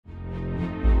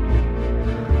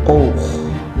Oh,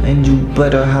 and you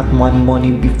better have my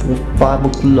money before 5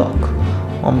 o'clock.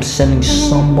 I'm sending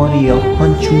somebody to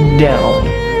hunt you down.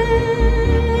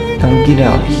 Now get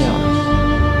out.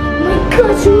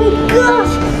 Oh my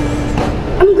gosh!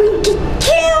 I'm going to get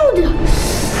killed!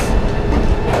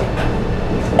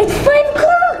 It's 5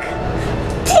 o'clock!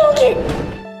 Dang it!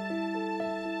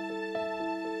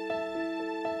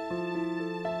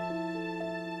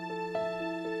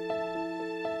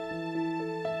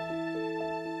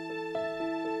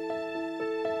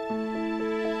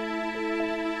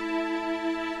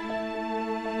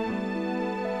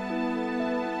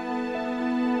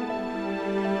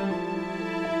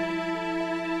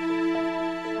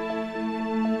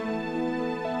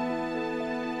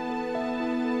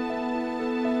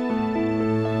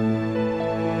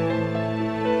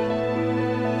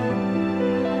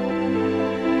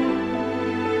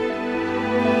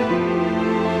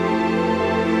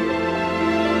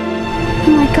 Oh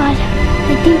my god,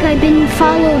 I think I've been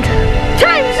followed.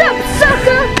 Time's up,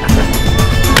 sucker!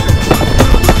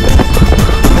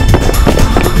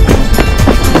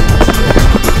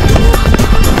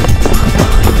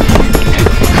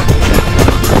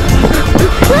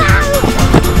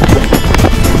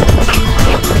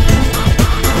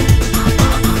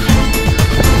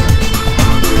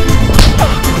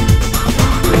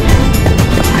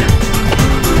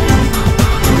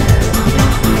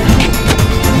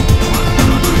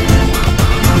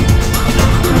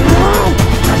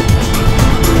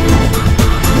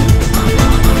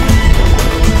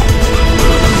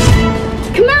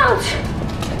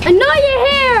 I know you're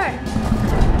here!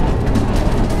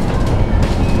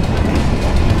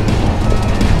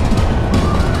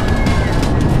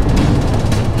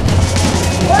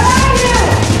 Where are you?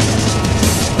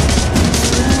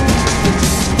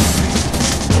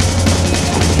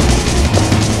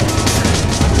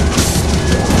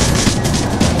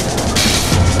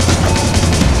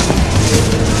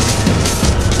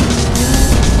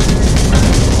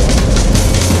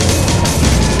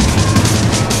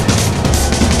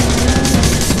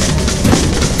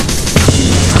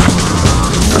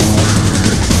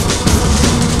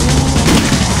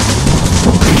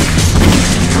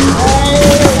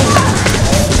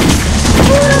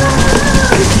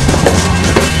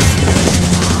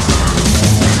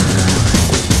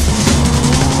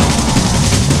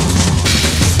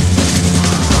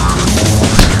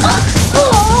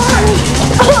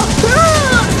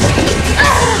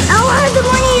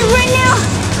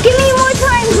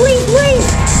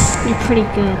 Pretty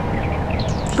good.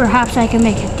 Perhaps I can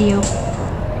make a deal.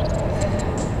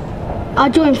 I'll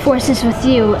join forces with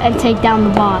you and take down the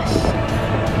boss.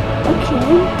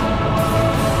 Okay.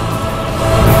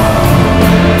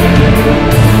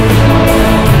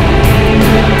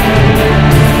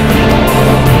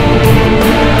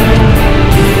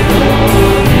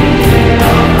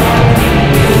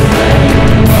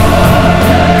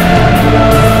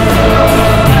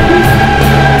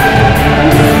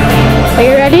 Are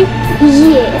you ready?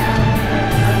 Yeah.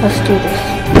 Let's do this.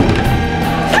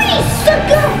 Freeze,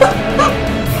 sucker!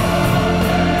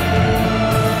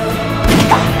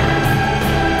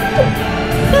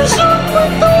 You shot my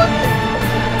dog!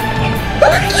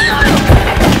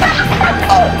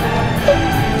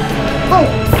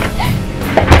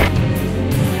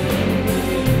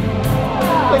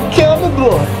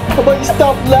 Accountable! How about you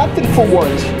stop laughing for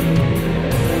once?